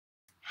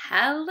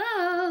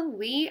Hello,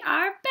 we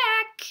are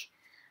back.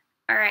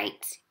 All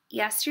right,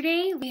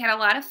 yesterday we had a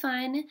lot of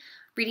fun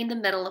reading the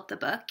middle of the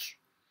book,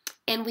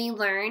 and we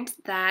learned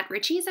that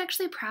Richie is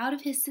actually proud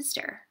of his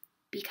sister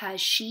because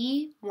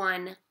she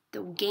won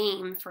the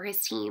game for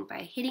his team by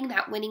hitting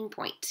that winning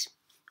point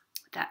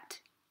with that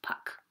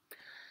puck.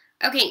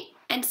 Okay,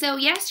 and so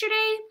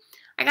yesterday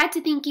I got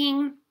to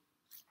thinking,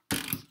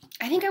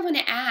 I think I want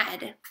to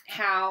add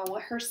how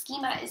her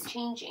schema is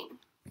changing.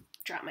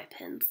 Drop my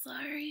pen,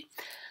 sorry.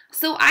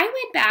 So I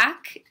went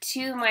back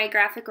to my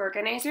graphic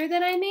organizer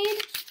that I made,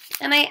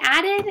 and I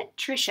added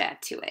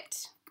Trisha to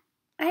it.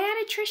 I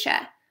added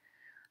Trisha.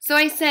 So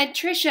I said,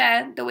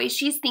 Trisha, the way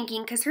she's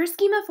thinking, because her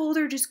schema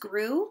folder just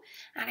grew,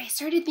 and I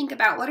started to think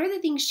about what are the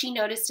things she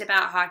noticed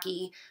about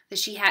hockey that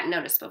she hadn't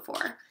noticed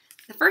before.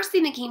 The first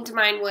thing that came to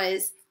mind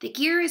was, the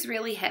gear is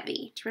really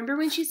heavy. Do you remember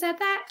when she said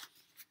that?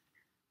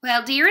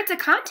 Well, dear, it's a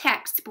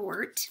contact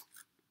sport.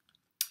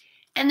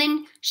 And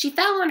then she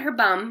fell on her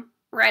bum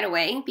right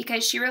away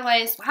because she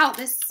realized, wow,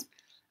 this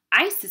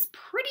ice is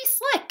pretty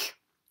slick.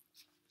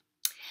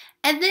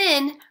 And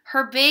then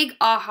her big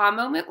aha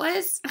moment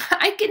was,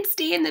 I can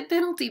stay in the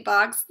penalty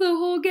box the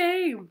whole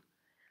game,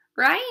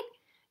 right?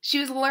 She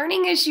was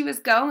learning as she was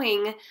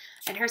going,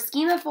 and her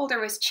schema folder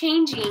was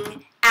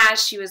changing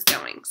as she was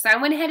going. So I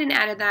went ahead and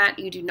added that.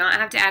 You do not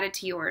have to add it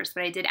to yours,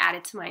 but I did add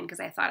it to mine because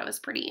I thought it was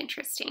pretty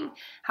interesting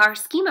how her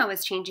schema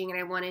was changing, and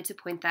I wanted to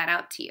point that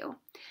out to you.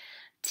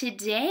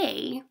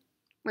 Today,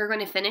 we're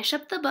going to finish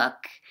up the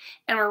book,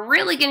 and we're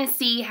really going to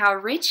see how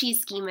Richie's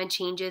schema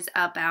changes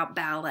about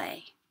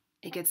ballet.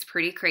 It gets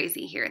pretty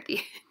crazy here at the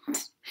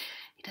end.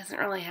 He doesn't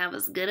really have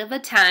as good of a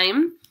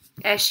time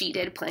as she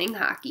did playing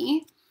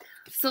hockey.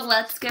 So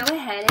let's go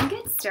ahead and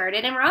get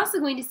started, and we're also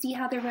going to see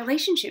how their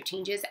relationship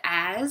changes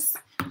as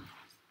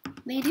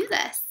they do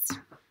this.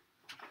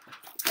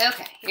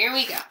 Okay, here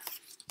we go.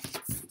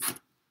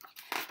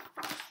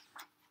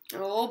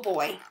 Oh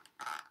boy.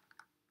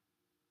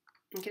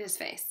 Look at his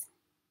face.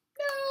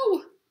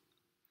 No!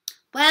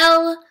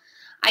 Well,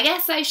 I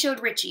guess I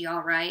showed Richie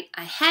all right.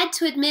 I had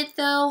to admit,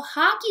 though,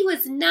 hockey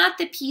was not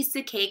the piece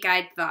of cake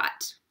I'd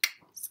thought.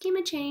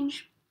 Schema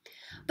change.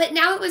 But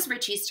now it was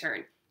Richie's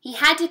turn. He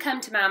had to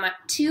come to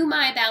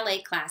my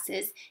ballet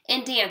classes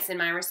and dance in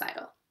my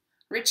recital.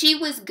 Richie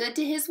was good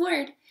to his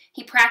word.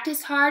 He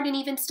practiced hard and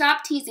even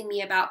stopped teasing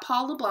me about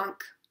Paul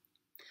LeBlanc.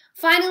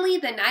 Finally,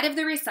 the night of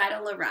the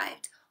recital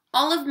arrived.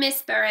 All of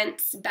Miss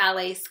Barrett's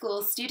ballet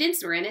school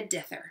students were in a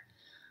dither.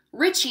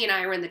 Richie and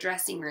I were in the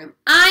dressing room.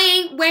 I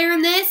ain't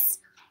wearing this,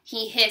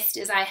 he hissed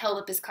as I held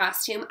up his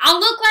costume. I'll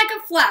look like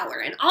a flower,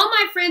 and all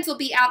my friends will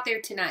be out there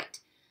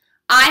tonight.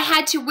 I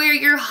had to wear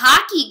your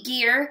hockey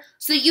gear,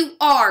 so you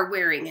are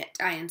wearing it,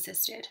 I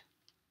insisted.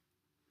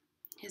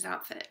 His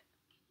outfit.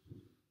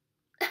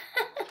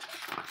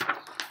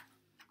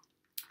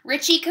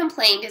 Richie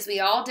complained as we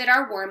all did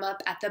our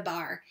warm-up at the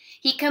bar.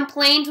 He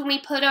complained when we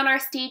put on our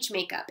stage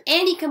makeup,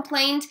 and he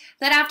complained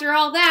that after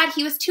all that,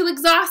 he was too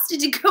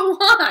exhausted to go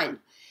on.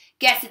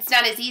 Guess it's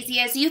not as easy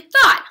as you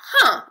thought,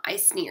 huh? I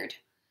sneered.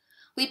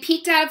 We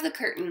peeked out of the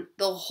curtain.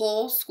 The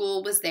whole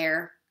school was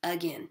there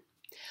again.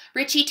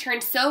 Richie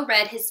turned so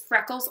red his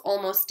freckles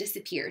almost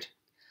disappeared.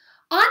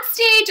 On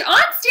stage,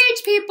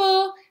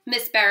 people,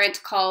 Miss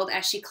Barrett called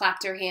as she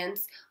clapped her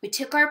hands. We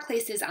took our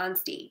places on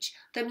stage.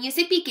 The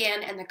music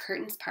began and the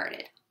curtains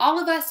parted. All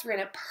of us were in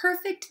a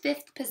perfect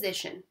fifth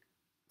position.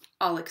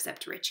 All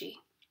except Richie.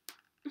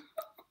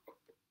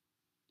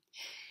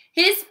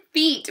 His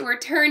feet were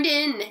turned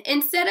in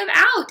instead of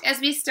out as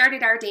we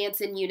started our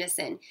dance in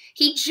unison.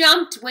 He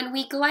jumped when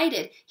we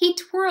glided. He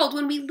twirled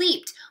when we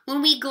leaped.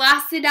 When we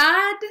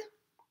glossidad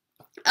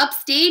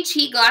upstage,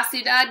 he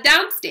glossidad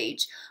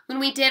downstage. When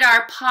we did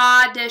our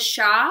pas de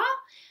chat,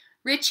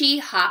 Richie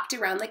hopped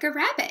around like a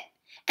rabbit.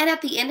 And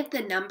at the end of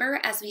the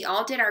number, as we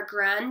all did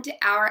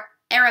our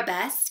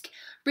arabesque,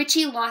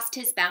 Richie lost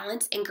his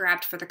balance and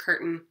grabbed for the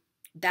curtain.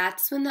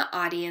 That's when the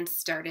audience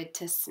started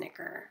to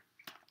snicker.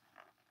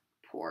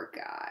 Poor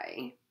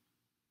guy.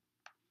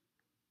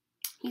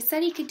 He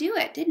said he could do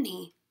it, didn't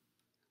he?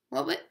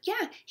 Well, but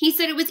yeah, he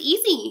said it was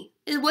easy.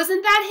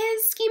 Wasn't that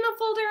his schema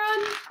folder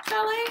on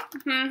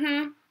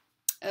ballet?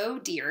 Oh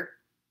dear.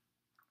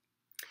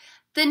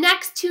 The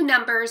next two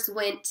numbers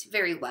went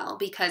very well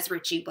because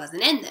Richie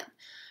wasn't in them.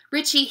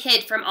 Richie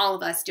hid from all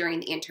of us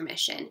during the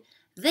intermission.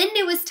 Then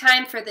it was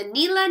time for the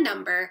Nila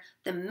number,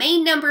 the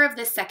main number of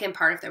the second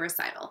part of the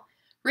recital.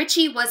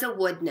 Richie was a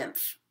wood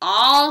nymph.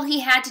 All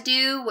he had to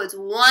do was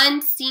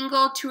one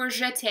single tour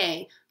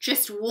jeté,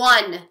 just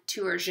one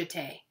tour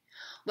jeté.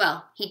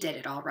 Well, he did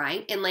it all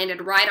right and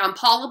landed right on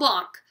Paul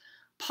LeBlanc.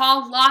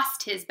 Paul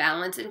lost his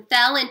balance and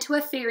fell into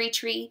a fairy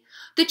tree.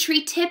 The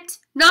tree tipped,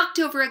 knocked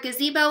over a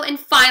gazebo, and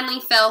finally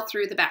fell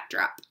through the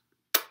backdrop.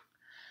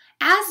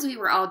 As we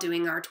were all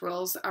doing our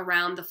twirls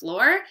around the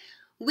floor,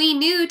 we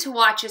knew to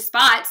watch a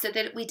spot so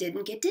that we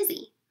didn't get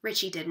dizzy.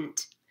 Richie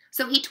didn't.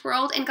 So he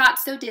twirled and got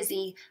so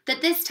dizzy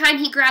that this time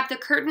he grabbed the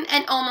curtain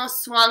and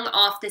almost swung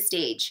off the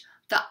stage.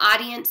 The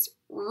audience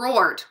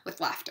roared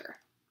with laughter.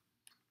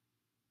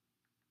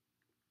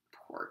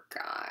 Poor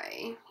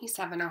guy. He's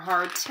having a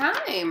hard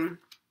time.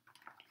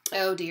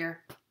 Oh,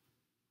 dear.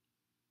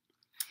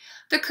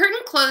 The curtain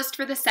closed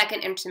for the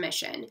second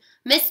intermission.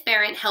 Miss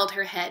Barrett held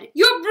her head.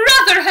 "Your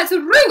brother has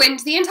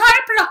ruined the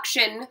entire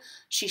production,"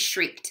 she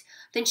shrieked.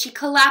 Then she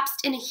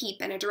collapsed in a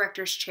heap in a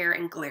director's chair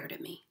and glared at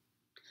me.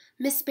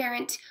 "Miss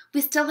Barrett, we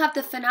still have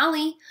the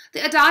finale,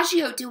 the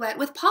Adagio duet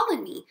with Paul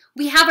and me.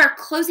 We have our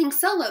closing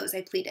solos,"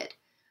 I pleaded.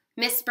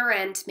 Miss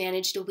Barrett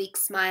managed a weak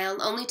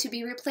smile, only to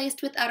be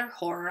replaced with utter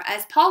horror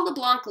as Paul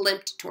LeBlanc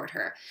limped toward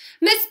her.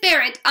 "Miss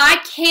Barrett, I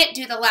can't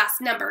do the last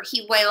number,"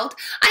 he wailed.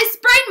 "I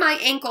sprained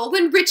my ankle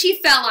when Richie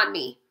fell on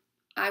me."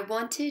 I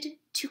wanted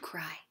to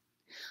cry.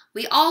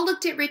 We all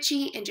looked at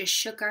Richie and just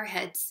shook our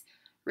heads.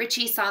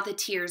 Richie saw the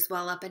tears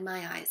well up in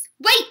my eyes.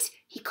 "Wait!"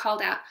 he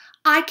called out.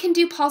 "I can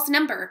do Paul's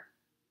number."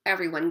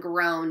 Everyone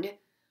groaned.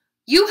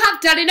 "You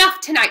have done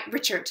enough tonight,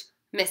 Richard,"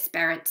 Miss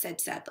Barrett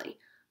said sadly.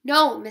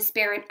 "No, Miss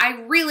Barrett, I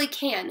really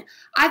can.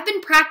 I've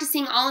been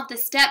practicing all of the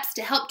steps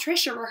to help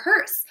Trisha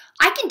rehearse.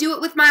 I can do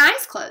it with my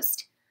eyes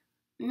closed."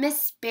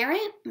 "Miss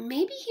Barrett,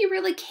 maybe he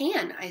really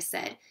can," I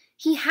said.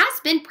 "He has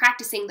been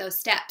practicing those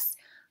steps.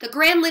 The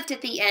grand lift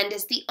at the end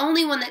is the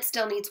only one that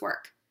still needs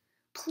work."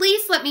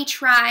 "Please let me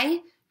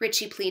try,"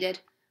 Richie pleaded.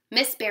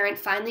 Miss Barrett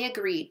finally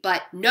agreed,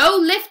 but no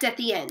lift at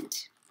the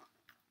end.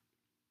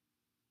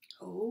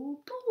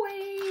 Oh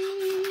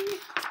boy.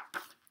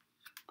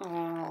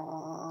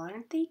 Aww,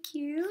 aren't they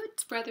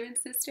cute, brother and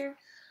sister?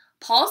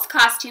 Paul's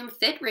costume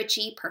fit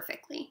Richie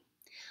perfectly.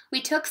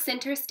 We took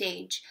center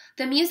stage.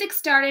 The music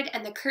started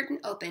and the curtain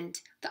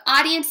opened. The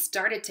audience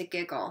started to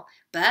giggle,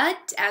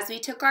 but as we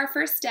took our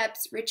first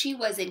steps, Richie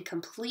was in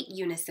complete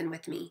unison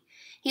with me.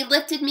 He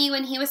lifted me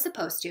when he was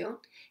supposed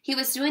to. He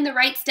was doing the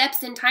right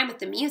steps in time with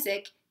the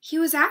music. He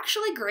was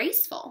actually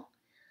graceful.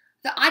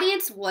 The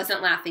audience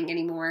wasn't laughing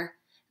anymore.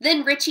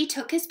 Then Richie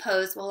took his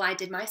pose while I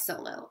did my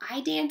solo.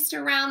 I danced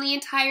around the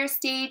entire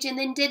stage and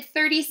then did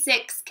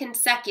 36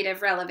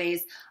 consecutive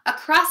releves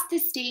across the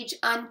stage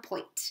on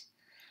point.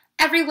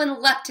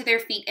 Everyone leapt to their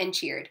feet and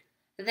cheered.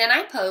 Then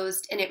I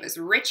posed, and it was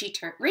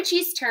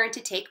Richie's turn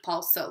to take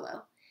Paul's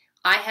solo.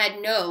 I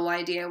had no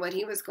idea what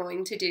he was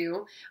going to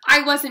do.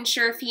 I wasn't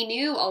sure if he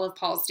knew all of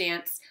Paul's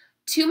dance.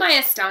 To my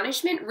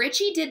astonishment,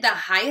 Richie did the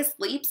highest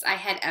leaps I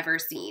had ever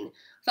seen.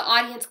 The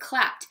audience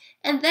clapped,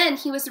 and then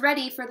he was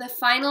ready for the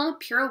final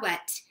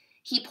pirouette.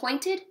 He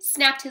pointed,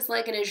 snapped his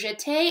leg in a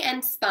jeté,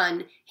 and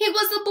spun. He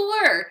was a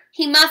blur.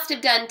 He must have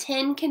done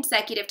 10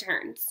 consecutive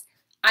turns.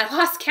 I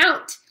lost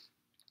count.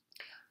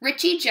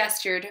 Richie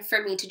gestured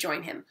for me to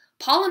join him.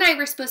 Paul and I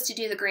were supposed to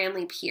do the grand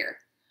leap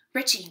here.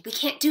 "Richie, we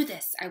can't do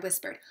this," I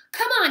whispered.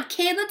 "Come on,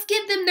 kid, let's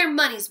give them their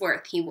money's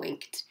worth," he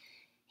winked.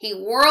 He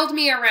whirled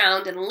me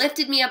around and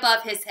lifted me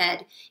above his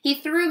head. He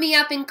threw me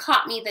up and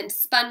caught me, then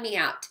spun me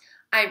out.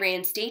 I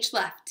ran stage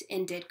left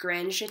and did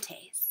grand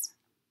jetés.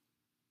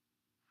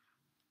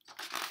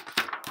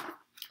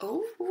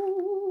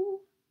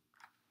 Oh.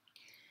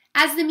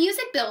 As the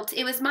music built,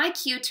 it was my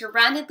cue to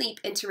run and leap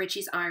into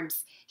Richie's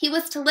arms. He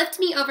was to lift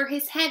me over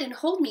his head and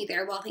hold me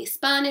there while he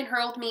spun and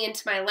hurled me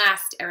into my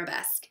last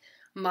arabesque.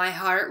 My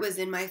heart was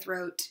in my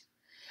throat.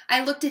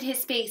 I looked at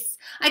his face.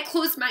 I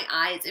closed my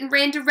eyes and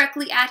ran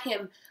directly at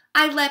him.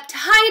 I leapt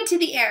high into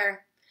the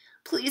air.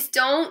 "Please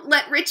don't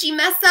let Richie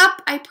mess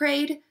up," I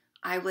prayed.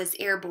 I was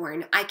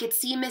airborne. I could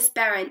see Miss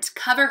Barrett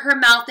cover her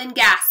mouth and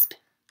gasp.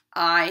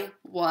 I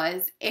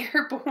was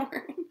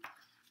airborne.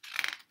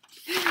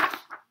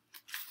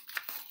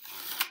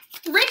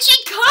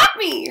 Richie caught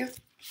me!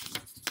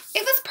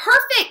 It was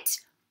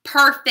perfect!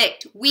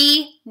 Perfect!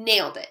 We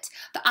nailed it.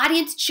 The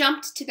audience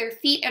jumped to their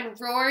feet and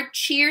roared,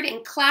 cheered,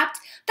 and clapped.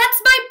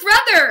 "That's my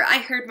brother!" I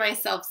heard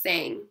myself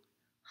saying.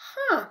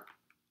 Huh.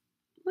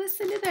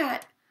 Listen to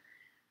that.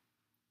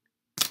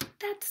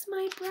 That's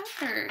my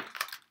brother.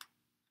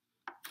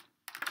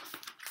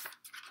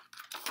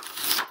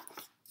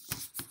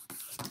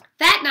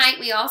 That night,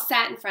 we all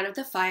sat in front of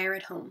the fire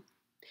at home.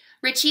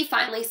 Richie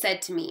finally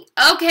said to me,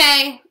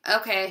 Okay.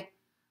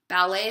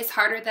 Ballet is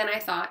harder than I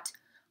thought.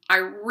 I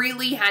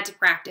really had to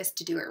practice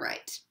to do it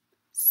right.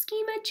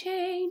 Schema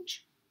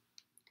change.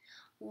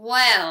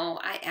 Well,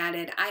 I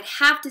added, I'd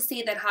have to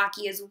say that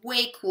hockey is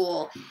way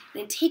cool,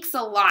 and it takes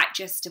a lot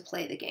just to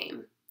play the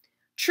game.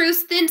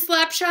 Truce then,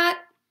 Slapshot?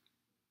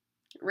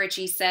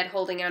 Richie said,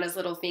 holding out his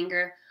little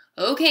finger.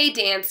 Okay,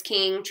 Dance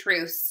King,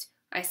 truce,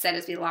 I said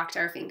as we locked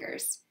our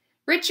fingers.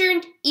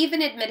 Richard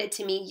even admitted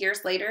to me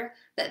years later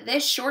that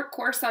this short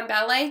course on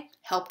ballet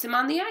helped him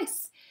on the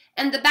ice.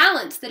 And the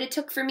balance that it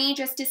took for me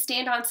just to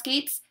stand on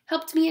skates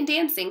helped me in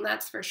dancing,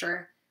 that's for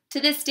sure. To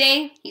this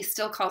day, he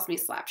still calls me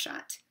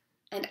Slapshot.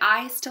 And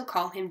I still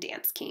call him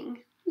Dance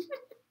King.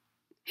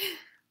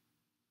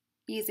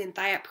 He's in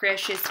Thiat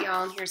Precious,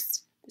 y'all, and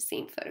here's the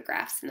same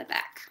photographs in the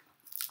back.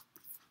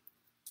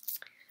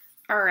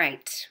 All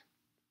right.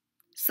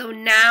 So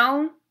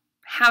now,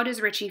 how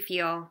does Richie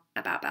feel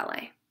about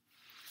ballet?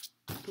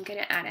 I'm going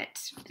to add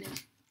it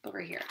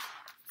over here.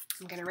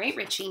 I'm going to rate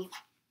Richie.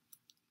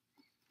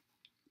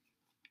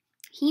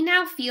 He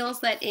now feels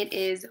that it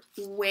is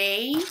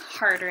way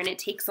harder and it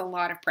takes a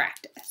lot of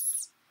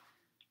practice.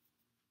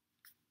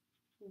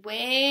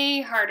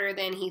 way harder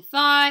than he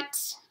thought.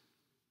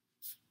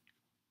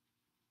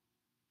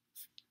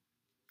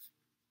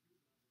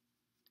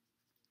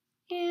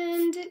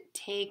 And it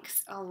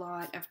takes a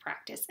lot of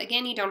practice.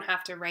 Again, you don't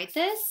have to write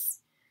this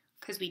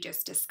because we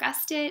just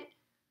discussed it.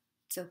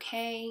 It's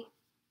okay.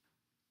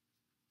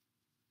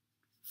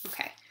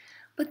 Okay,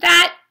 but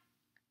that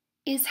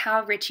is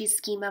how Richie's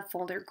schema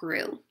folder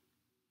grew.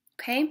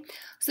 Okay,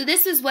 so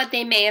this is what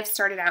they may have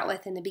started out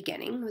with in the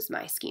beginning, was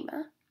my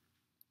schema.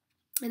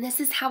 And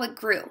this is how it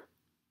grew.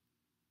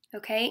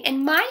 Okay,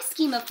 and my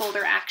schema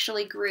folder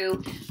actually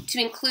grew to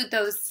include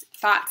those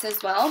thoughts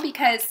as well,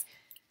 because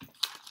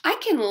I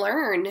can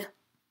learn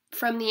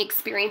from the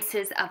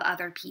experiences of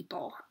other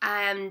people.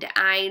 And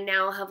I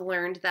now have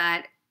learned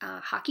that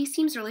hockey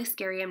seems really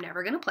scary. I'm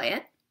never going to play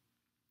it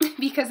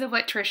because of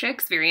what Trisha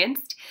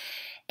experienced.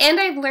 And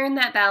I've learned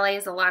that ballet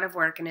is a lot of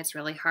work and it's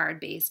really hard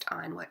based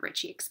on what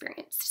Richie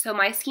experienced. So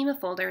my schema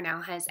folder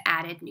now has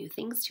added new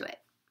things to it.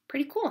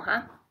 Pretty cool,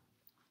 huh?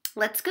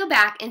 Let's go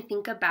back and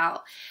think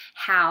about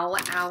how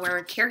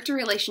our character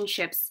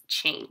relationships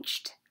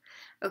changed.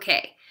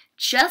 Okay,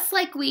 just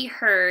like we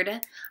heard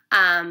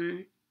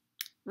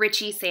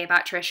Richie say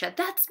about Trisha,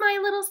 that's my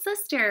little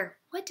sister.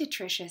 What did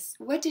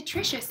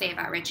Trisha say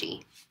about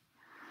Richie?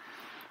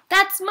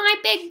 That's my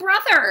big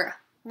brother,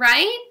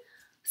 right?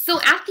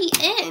 So at the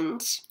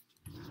end,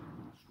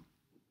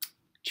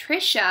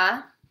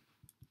 Trisha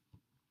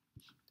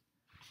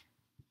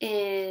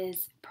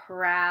is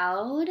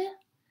proud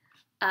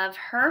of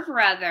her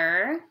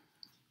brother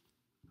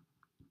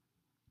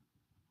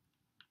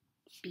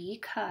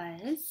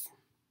because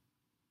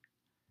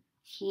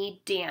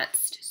he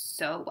danced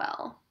so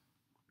well.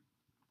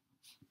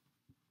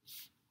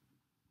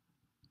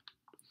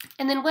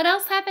 And then what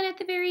else happened at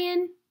the very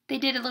end? They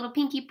did a little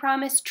pinky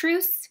promise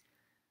truce.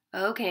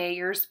 Okay,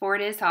 your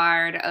sport is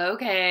hard.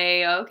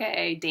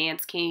 Okay,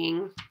 Dance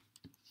King.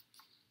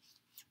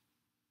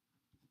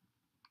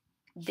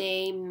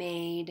 They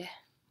made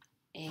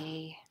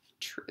a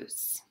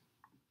truce.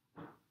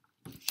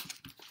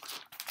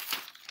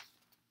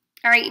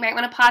 All right, you might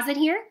want to pause it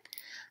here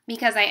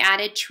because I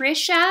added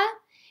Trisha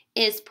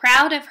is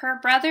proud of her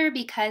brother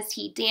because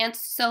he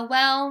danced so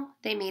well.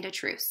 They made a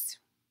truce.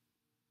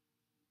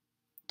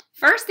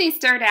 First, they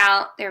start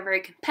out, they're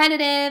very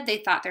competitive. They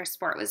thought their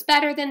sport was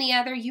better than the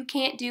other. You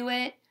can't do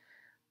it.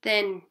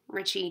 Then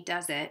Richie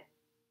does it.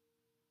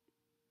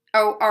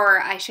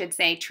 Or I should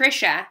say,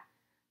 Trisha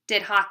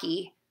did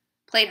hockey,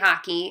 played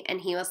hockey,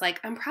 and he was like,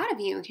 I'm proud of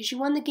you because you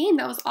won the game.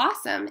 That was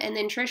awesome. And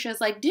then Trisha's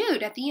like,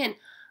 dude, at the end,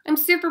 I'm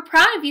super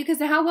proud of you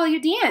because of how well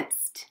you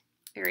danced.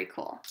 Very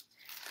cool.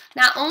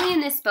 Not only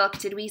in this book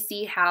did we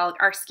see how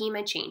our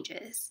schema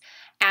changes.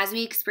 As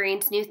we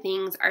experience new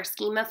things, our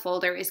schema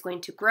folder is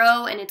going to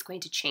grow and it's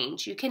going to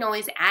change. You can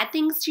always add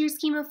things to your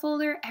schema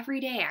folder. Every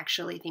day,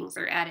 actually, things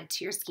are added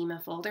to your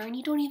schema folder and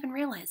you don't even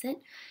realize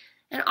it.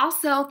 And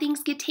also,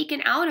 things get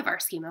taken out of our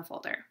schema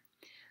folder,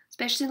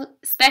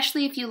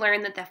 especially if you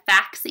learn that the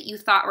facts that you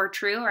thought were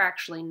true are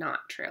actually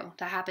not true.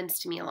 That happens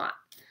to me a lot.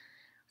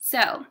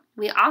 So,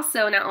 we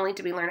also, not only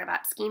did we learn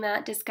about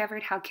schema,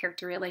 discovered how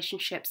character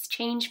relationships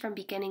change from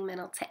beginning,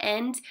 middle to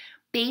end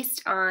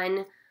based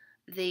on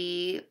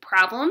the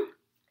problem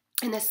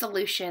and the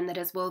solution that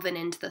is woven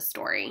into the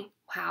story.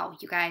 Wow,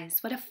 you guys,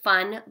 what a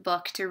fun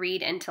book to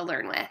read and to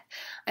learn with.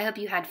 I hope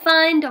you had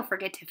fun. Don't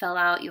forget to fill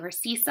out your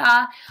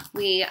seesaw.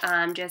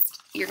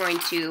 You're going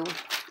to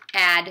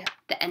add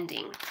the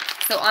ending.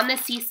 So on the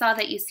seesaw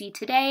that you see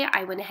today,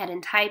 I went ahead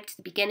and typed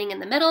the beginning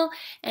and the middle,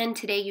 and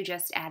today you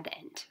just add the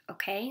end,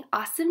 okay?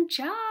 Awesome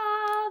job.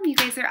 You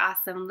guys are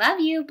awesome. Love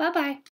you. Bye-bye.